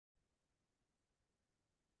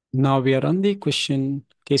Now we are on the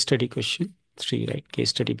case study question 3, right? Case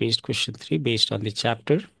study based question 3 based on the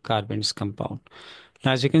chapter carbons compound.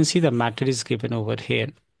 Now, as you can see, the matter is given over here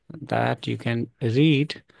that you can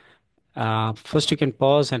read. First, you can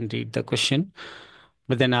pause and read the question,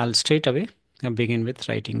 but then I'll straight away begin with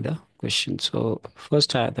writing the question. So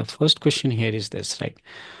first, the first question here is this, right?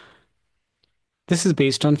 This is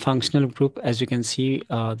based on functional group. As you can see,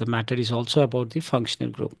 the matter is also about the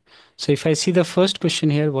functional group. So if I see the first question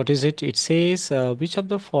here, what is it? It says, which of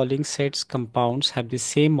the following sets compounds have the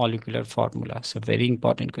same molecular formula? So very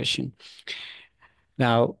important question.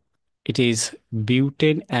 Now, it is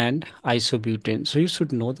butane and iso-butane. So you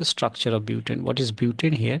should know the structure of butane. What is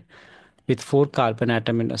butane here? With four carbon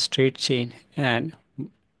atom in a straight chain and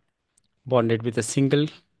bonded with a single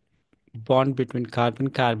bond between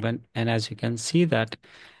carbon-carbon. And as you can see that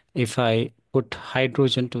if I put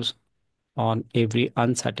hydrogen on every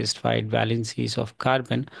unsatisfied valencies of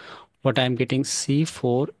carbon, what I'm getting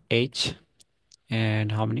C4H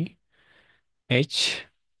and how many? H10,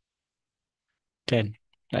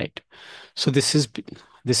 right? So this is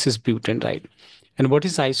butane, right? And what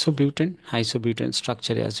is isobutane? Isobutane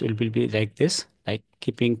structure as will be like this, like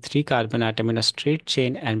keeping three carbon atom in a straight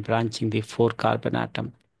chain and branching the four carbon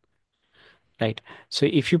atom, right? So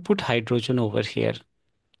if you put hydrogen over here,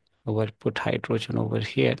 put hydrogen over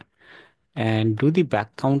here and do the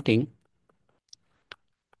back counting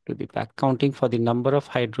for the number of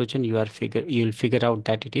hydrogen, you'll figure out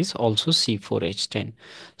that it is also C4H10.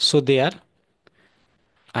 So they are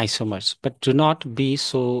isomers. But do not be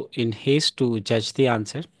so in haste to judge the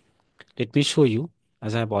answer. Let me show you,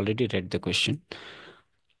 as I've already read the question.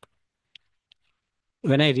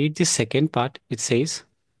 When I read the second part, it says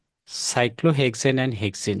cyclohexane and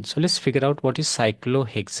hexene. So let's figure out what is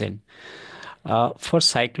cyclohexane. For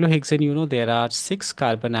cyclohexane, there are six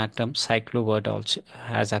carbon atoms. Cyclo word also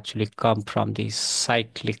has actually come from the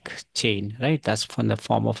cyclic chain, right? That's from the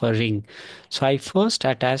form of a ring. So I first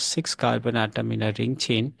attach six carbon atom in a ring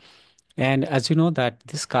chain. And as you know that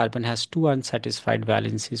this carbon has two unsatisfied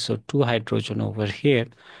valencies. So two hydrogen over here,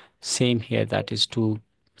 same here, that is two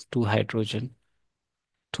hydrogen,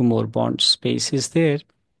 two more bond space is there,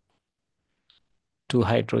 two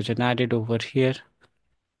hydrogen added over here,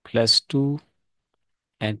 plus two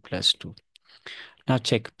and plus two. Now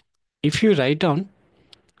check. If you write down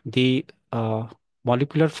the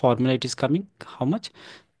molecular formula, it is coming how much?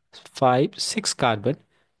 6 carbon.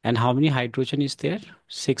 And how many hydrogen is there?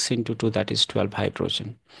 6 into 2, that is 12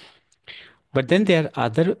 hydrogen. But then there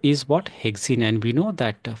other is what? Hexene. And we know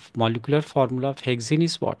that molecular formula of hexene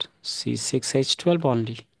is what? C6H12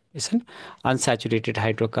 only. Isn't unsaturated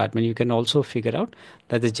hydrocarbon. You can also figure out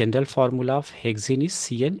that the general formula of hexene is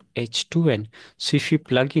CnH2n. So if you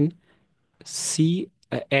plug in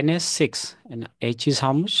NS6 and H is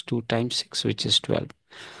how much? 2 times 6, which is 12.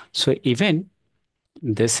 So even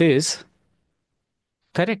this is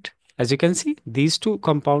correct. As you can see, these two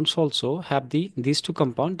compounds also have these two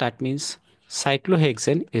compound. That means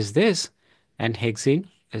cyclohexane is this and hexene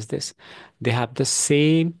is this. They have the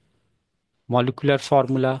same molecular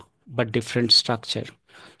formula but different structure.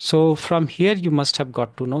 So from here you must have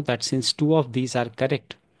got to know that since two of these are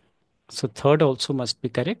correct, so third also must be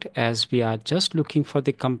correct, as we are just looking for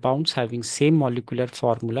the compounds having same molecular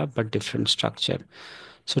formula but different structure.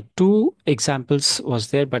 So two examples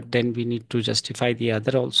was there, but then we need to justify the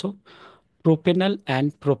other also. Propanal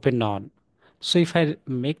and propanone. So if I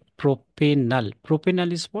make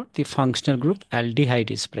propanal is what? The functional group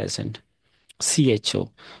aldehyde is present.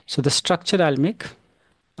 CHO. So the structure I'll make,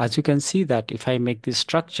 as you can see that if I make this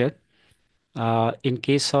structure, in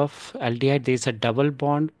case of aldehyde, there is a double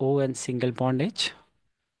bond O and single bond H.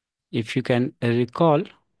 If you can recall,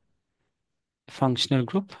 functional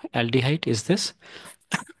group aldehyde is this.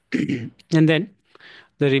 And then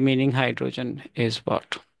the remaining hydrogen is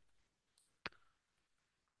what?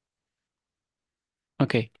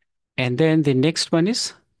 Okay. And then the next one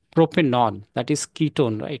is propanone, that is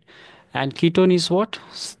ketone, right? And ketone is what?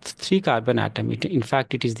 Three carbon atom. In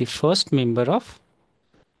fact, it is the first member of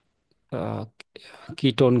uh,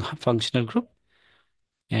 ketone functional group.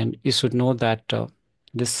 And you should know that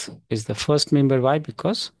this is the first member. Why?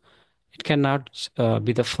 Because it cannot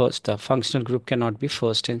be the first. The functional group cannot be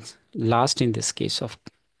first and last in this case of,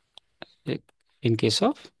 in case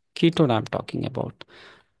of ketone I'm talking about.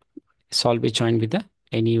 It's always joined with the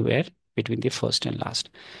anywhere between the first and last.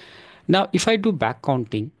 Now, if I do back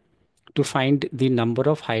counting to find the number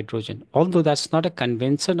of hydrogen, although that's not a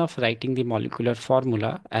convention of writing the molecular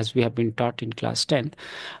formula as we have been taught in class 10,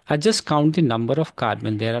 I just count the number of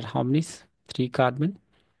carbon. There are how many? 3 carbon,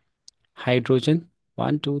 hydrogen,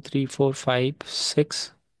 1, 2, 3, 4, 5,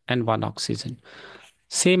 6, and 1 oxygen.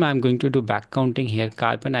 Same, I'm going to do back counting here.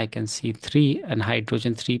 Carbon, I can see 3, and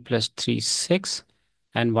hydrogen 3 plus 3, 6,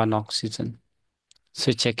 and 1 oxygen.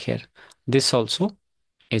 So check here. This also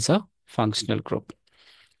is a functional group.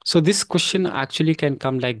 So this question actually can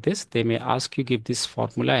come like this. They may ask you, give this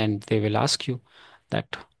formula, and they will ask you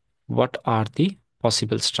that what are the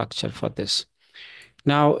possible structure for this.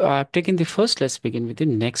 Now, I've taken the first. Let's begin with the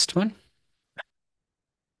next one.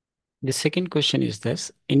 The second question is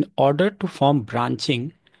this: in order to form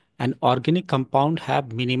branching, an organic compound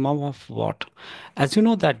have minimum of what? As you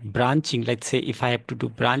know that branching, let's say if I have to do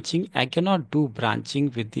branching, I cannot do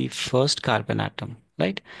branching with the first carbon atom,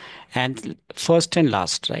 right? And first and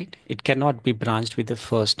last, right? It cannot be branched with the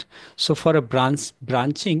first. So for a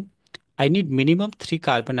branching, I need minimum 3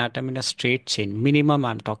 carbon atom in a straight chain. Minimum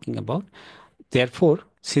I'm talking about. Therefore,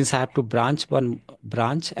 since I have to branch one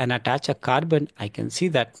branch and attach a carbon, I can see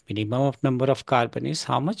that minimum of number of carbon is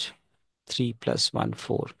how much? 3 plus 1,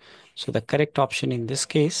 4. So the correct option in this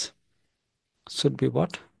case should be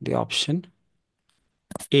what? The option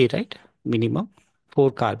A, right? Minimum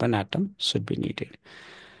 4 carbon atom should be needed.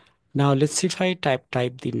 Now let's see if I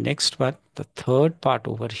type the next one. The third part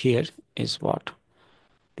over here is what?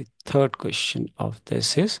 The third question of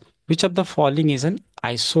this is, which of the following is an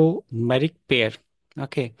isomeric pair?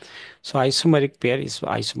 Okay, so isomeric pair is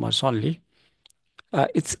isomers only.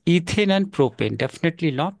 It's ethane and propane.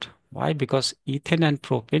 Definitely not. Why? Because ethane and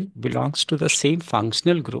propane belongs to the same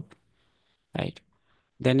functional group, right?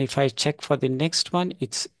 Then if I check for the next one,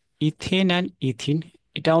 it's ethane and ethene.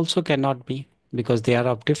 It also cannot be because they are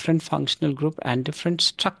of different functional group and different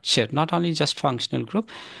structure, not only just functional group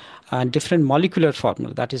and different molecular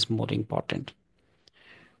formula. That is more important.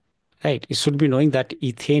 Right, you should be knowing that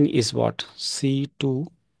ethane is what? C2H,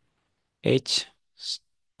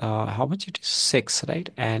 how much it is? 6, right?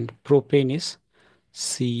 And propane is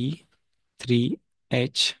C3H6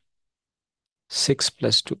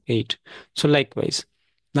 plus 2, 8. So likewise,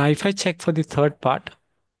 now if I check for the third part,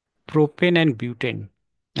 propane and butane.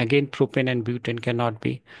 Again, propane and butane cannot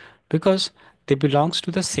be because they belongs to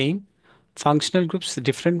the same functional groups,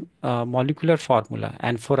 different molecular formula.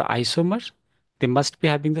 And for isomers, they must be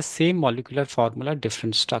having the same molecular formula,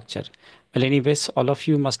 different structure. Well, anyways, all of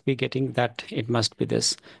you must be getting that it must be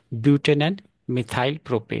this butane and methyl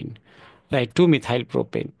propane, right? 2-methyl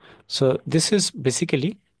propane. So this is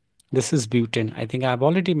basically, this is butane. I think I've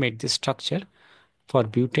already made this structure for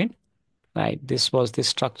butane. Right, this was the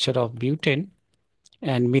structure of butane,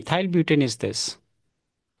 and methyl butane is this.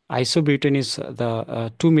 Isobutane is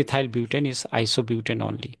the 2-methyl butane is isobutane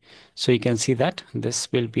only. So you can see that this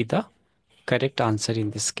will be the correct answer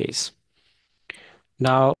in this case.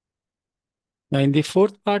 Now, in the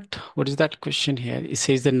fourth part, what is that question here? It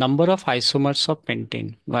says the number of isomers of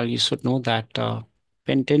pentane. Well, you should know that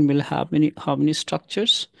pentane will have how many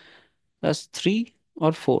structures? That's 3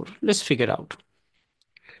 or 4. Let's figure out.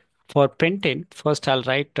 For pentane, first I'll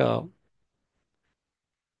write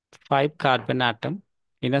 5 carbon atom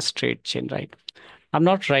in a straight chain, right? I'm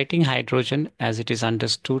not writing hydrogen as it is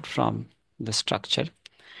understood from the structure.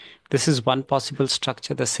 This is one possible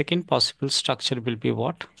structure. The second possible structure will be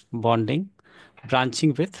what? Bonding,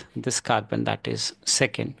 branching with this carbon, that is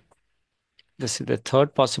second. This is the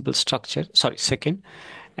third possible structure, sorry, second.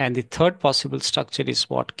 And the third possible structure is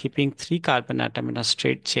what? Keeping 3 carbon atom in a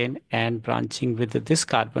straight chain and branching with this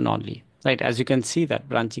carbon only, right? As you can see that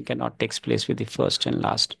branching cannot take place with the first and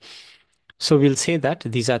last. So we'll say that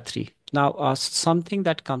these are 3. Now, something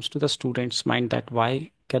that comes to the student's mind, that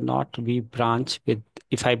why cannot we branch with,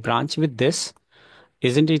 if I branch with this,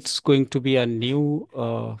 isn't it going to be a new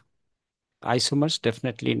isomers?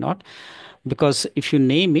 Definitely not, because if you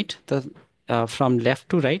name it, the from left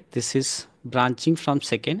to right, this is branching from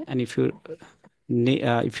second, and if you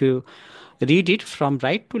read it from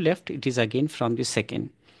right to left, it is again from the second.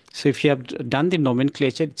 So if you have done the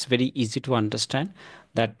nomenclature, it's very easy to understand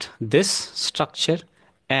that this structure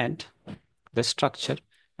and the structure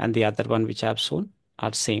and the other one which I have shown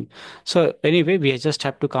are same. So anyway, we just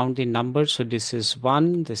have to count the numbers. So this is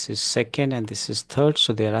 1, this is second, and this is third.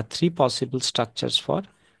 So there are 3 possible structures for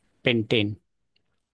pentane.